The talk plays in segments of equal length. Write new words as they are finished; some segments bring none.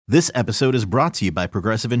This episode is brought to you by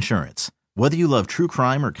Progressive Insurance. Whether you love true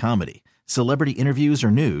crime or comedy, celebrity interviews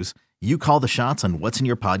or news, you call the shots on what's in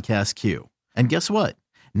your podcast queue. And guess what?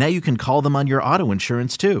 Now you can call them on your auto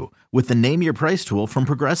insurance too with the Name Your Price tool from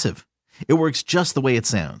Progressive. It works just the way it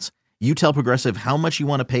sounds. You tell Progressive how much you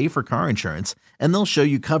want to pay for car insurance, and they'll show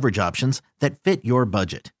you coverage options that fit your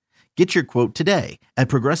budget. Get your quote today at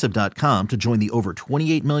Progressive.com to join the over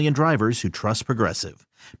 28 million drivers who trust Progressive.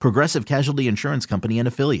 Progressive Casualty Insurance Company and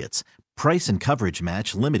Affiliates. Price and coverage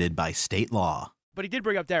match limited by state law. But he did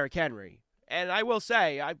bring up Derrick Henry. And I will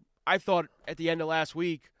say, I thought at the end of last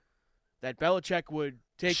week that Belichick would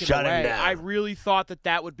take him away. Him down. I really thought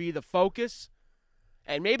that would be the focus.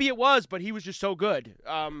 And maybe it was, but he was just so good.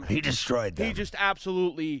 He destroyed them. He just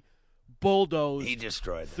absolutely bulldozed. He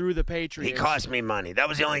destroyed them. Through the Patriots. He cost me money. That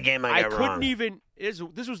was the only game I got wrong. Couldn't even.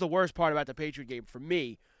 This was the worst part about the Patriot game for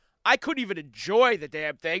me. I couldn't even enjoy the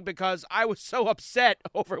damn thing because I was so upset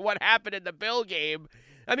over what happened in the Bill game.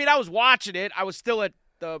 I mean, I was watching it. I was still at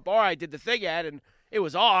the bar I did the thing at, and it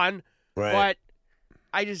was on. Right. But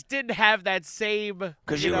I just didn't have that same.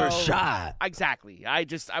 Because you were shot. Exactly. I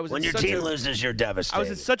was. When your team loses, you're devastated. I was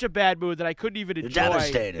in such a bad mood that I couldn't even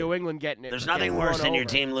enjoy New England getting it. There's nothing worse than your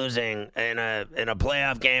team losing in a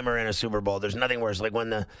playoff game or in a Super Bowl. There's nothing worse. Like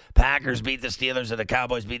when the Packers beat the Steelers or the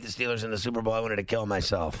Cowboys beat the Steelers in the Super Bowl, I wanted to kill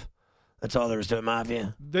myself. That's all there was to it,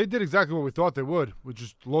 Mafia. They did exactly what we thought they would, which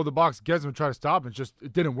just load the box against them and try to stop it.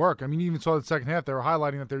 It didn't work. I mean, you even saw the second half. They were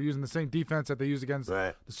highlighting that they were using the same defense that they used against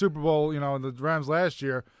the Super Bowl, and the Rams last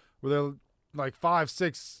year, where they're like 5,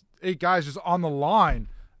 6, 8 guys just on the line,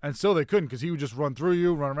 and still they couldn't because he would just run through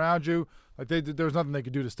you, run around you. Like there was nothing they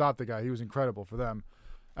could do to stop the guy. He was incredible for them.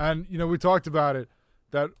 And, we talked about it,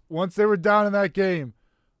 that once they were down in that game,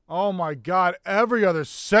 oh, my God, every other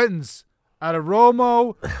sentence out of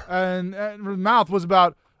Romo and mouth was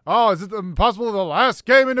about, is it possible the last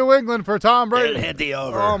game in New England for Tom Brady? It hit the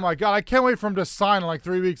over. Oh, my God. I can't wait for him to sign in like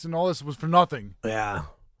 3 weeks, and all this was for nothing. Yeah.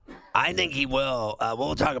 I think he will.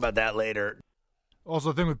 We'll talk about that later.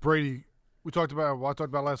 Also, the thing with Brady, I talked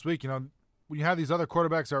about last week, when you have these other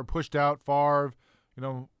quarterbacks that are pushed out, Favre,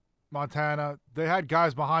 Montana, they had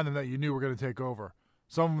guys behind them that you knew were going to take over.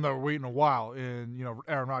 Some of them that were waiting a while in,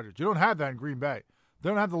 Aaron Rodgers. You don't have that in Green Bay. They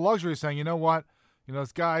don't have the luxury of saying, you know what,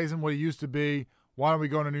 this guy isn't what he used to be. Why don't we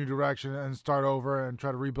go in a new direction and start over and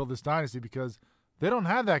try to rebuild this dynasty? Because they don't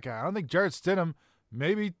have that guy. I don't think Jarrett Stidham,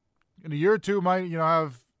 maybe in a year or two, might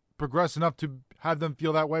have progressed enough to have them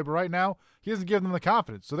feel that way. But right now, he doesn't give them the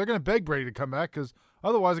confidence. So they're going to beg Brady to come back because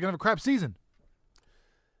otherwise they're going to have a crap season.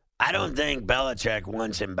 I don't think Belichick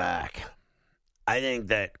wants him back. I think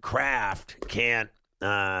that Kraft can't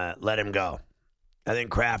let him go. I think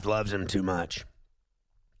Kraft loves him too much.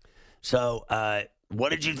 So, what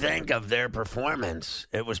did you think of their performance?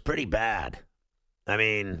 It was pretty bad. I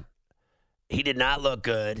mean, he did not look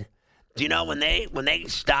good. Do you know when they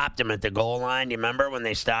stopped him at the goal line? Do you remember when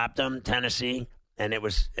they stopped him, Tennessee, and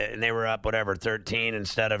they were up 13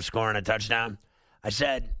 instead of scoring a touchdown? I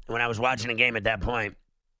said when I was watching the game at that point,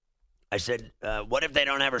 I said, what if they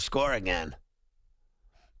don't ever score again?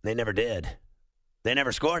 They never did. They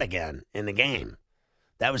never scored again in the game.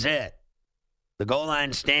 That was it. The goal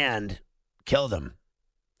line stand killed them,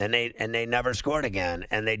 and they never scored again,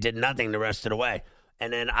 and they did nothing the rest of the way.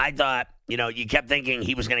 And then I thought, you kept thinking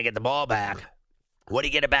he was going to get the ball back. What, did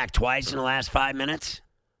he get it back twice in the last 5 minutes?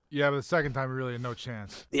 Yeah, but the second time he really had no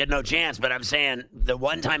chance. He had no chance, but I'm saying the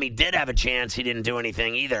one time he did have a chance, he didn't do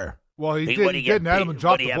anything either. Well, he didn't. Edelman dropped the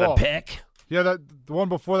ball. Would he have a pick? Yeah, the one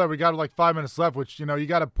before that, we got like 5 minutes left, which, you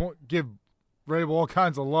got to give Vrabel all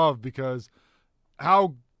kinds of love because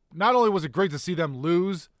not only was it great to see them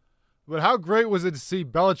lose, but how great was it to see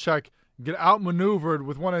Belichick get outmaneuvered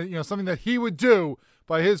with one of something that he would do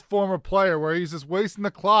by his former player, where he's just wasting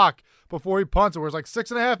the clock before he punts it, where it's like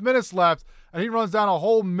 6.5 minutes left, and he runs down a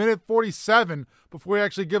whole minute 47 before he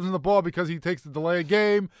actually gives him the ball because he takes the delay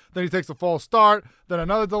game, then he takes a false start, then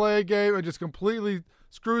another delay game, and just completely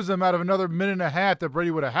screws him out of another minute and a half that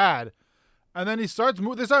Brady would have had. And then they start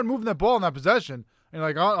moving that ball in that possession, and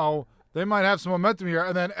you're like, they might have some momentum here.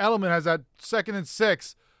 And then Edelman has that 2nd and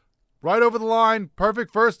 6 right over the line,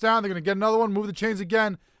 perfect first down. They're going to get another one, move the chains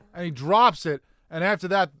again, and he drops it. And after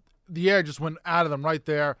that, the air just went out of them right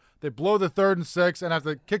there. They blow the 3rd and 6 and have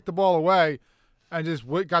to kick the ball away and just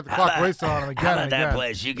got the clock wasted on them again how about and again. That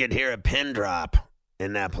place? You could hear a pin drop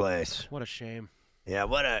in that place. What a shame. Yeah,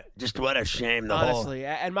 what a shame. Honestly,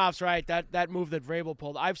 and Mob's right. That move that Vrabel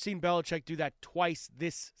pulled, I've seen Belichick do that twice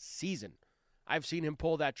this season. I've seen him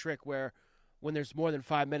pull that trick where when there's more than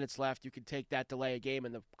 5 minutes left, you can take that delay a game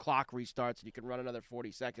and the clock restarts and you can run another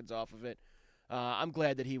 40 seconds off of it. I'm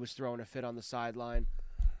glad that he was throwing a fit on the sideline.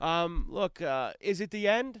 Look, is it the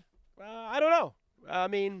end? I don't know. I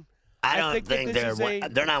mean, I don't think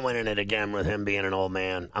they're not winning it again with him being an old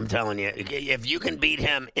man. I'm telling you, if you can beat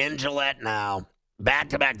him in Gillette now,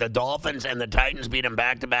 back-to-back, the Dolphins and the Titans beat him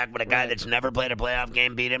back-to-back, but a guy that's never played a playoff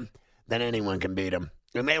game beat him, then anyone can beat him.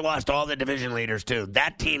 And they lost all the division leaders, too.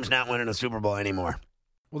 That team's not winning a Super Bowl anymore.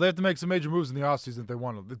 Well, they have to make some major moves in the offseason if they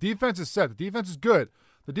want to. The defense is set. The defense is good.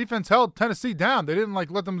 The defense held Tennessee down. They didn't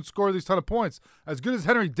let them score these ton of points. As good as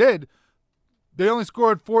Henry did, they only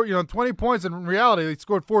scored 20 points. In reality, they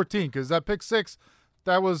scored 14 because that pick six,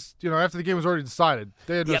 that was, after the game was already decided.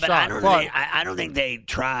 They had no shot. I don't think they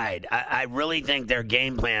tried. I really think their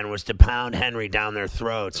game plan was to pound Henry down their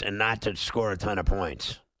throats and not to score a ton of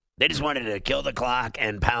points. They just wanted to kill the clock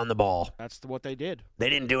and pound the ball. That's what they did.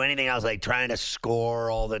 They didn't do anything else like trying to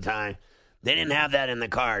score all the time. They didn't have that in the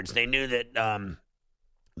cards. They knew that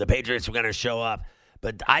the Patriots were going to show up.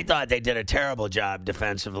 But I thought they did a terrible job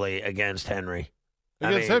defensively against Henry.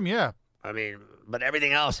 Against him, yeah. I mean, but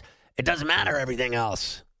everything else, it doesn't matter everything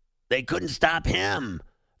else. They couldn't stop him.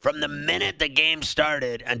 From the minute the game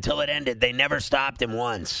started until it ended, they never stopped him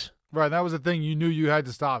once. Right, that was the thing you knew you had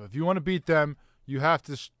to stop. If you want to beat them, you have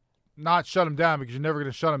to not shut him down because you're never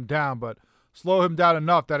going to shut him down, but slow him down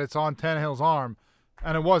enough that it's on Tannehill's arm,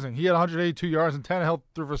 and it wasn't. He had 182 yards, and Tannehill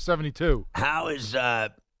threw for 72.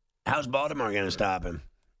 How's Baltimore going to stop him?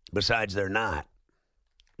 Besides, they're not.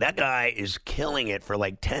 That guy is killing it for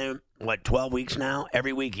 12 weeks now?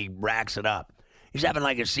 Every week he racks it up. He's having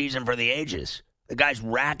a season for the ages. The guy's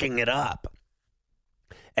racking it up.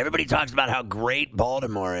 Everybody talks about how great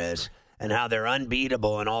Baltimore is and how they're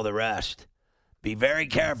unbeatable and all the rest. Be very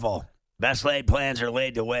careful. Best laid plans are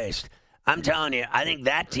laid to waste. I'm telling you, I think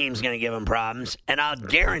that team's going to give him problems, and I'll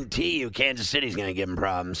guarantee you Kansas City's going to give him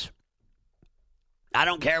problems. I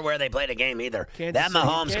don't care where they play the game either.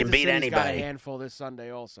 Mahomes can beat anybody. Got a handful this Sunday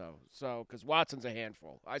also, because Watson's a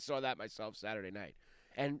handful. I saw that myself Saturday night.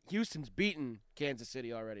 And Houston's beaten Kansas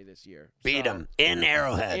City already this year. Beat them in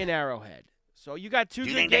Arrowhead. So you got two good games.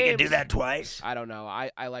 Do you think they could do that twice? I don't know.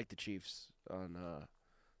 I like the Chiefs on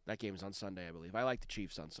that game's on Sunday, I believe. I like the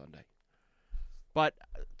Chiefs on Sunday. But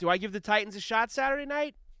do I give the Titans a shot Saturday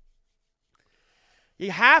night?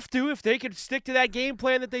 You have to if they could stick to that game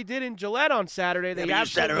plan that they did in Gillette on Saturday. You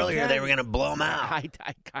said earlier they were going to blow them out.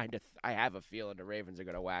 I have a feeling the Ravens are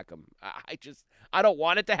going to whack them. I don't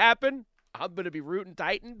want it to happen. I'm going to be rooting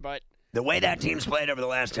Titan, but the way that team's played over the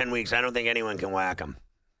last 10 weeks, I don't think anyone can whack them.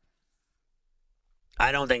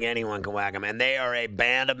 I don't think anyone can whack them, and they are a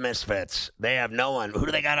band of misfits. They have no one. Who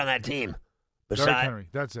do they got on that team? Derrick Henry.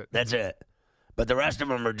 That's it. That's it. But the rest of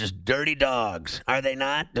them are just dirty dogs. Are they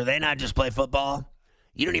not? Do they not just play football?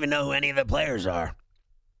 You don't even know who any of the players are.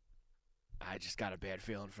 I just got a bad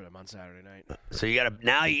feeling for them on Saturday night. So you got to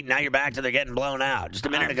now you're back to they're getting blown out. Just a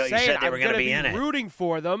minute ago you said they were going to be in it. I'm rooting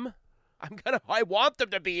for them. I want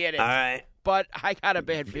them to be in it. All right. But I got a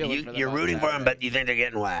bad feeling for them. You're rooting for them, but you think they're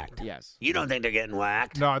getting whacked. Yes. You don't think they're getting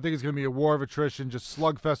whacked? No, I think it's going to be a war of attrition, just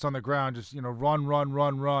slugfest on the ground, just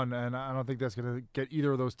run, and I don't think that's going to get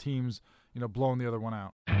either of those teams, blowing the other one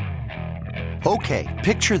out. Okay,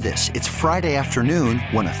 picture this. It's Friday afternoon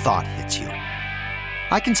when a thought hits you.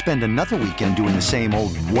 I can spend another weekend doing the same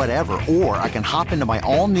old whatever, or I can hop into my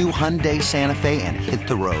all-new Hyundai Santa Fe and hit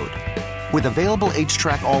the road. With available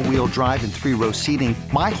H-Track all-wheel drive and 3-row seating,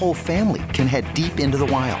 my whole family can head deep into the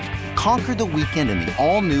wild. Conquer the weekend in the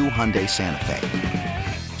all-new Hyundai Santa Fe.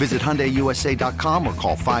 Visit HyundaiUSA.com or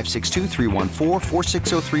call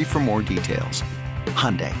 562-314-4603 for more details.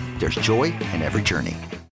 Hyundai, there's joy in every journey.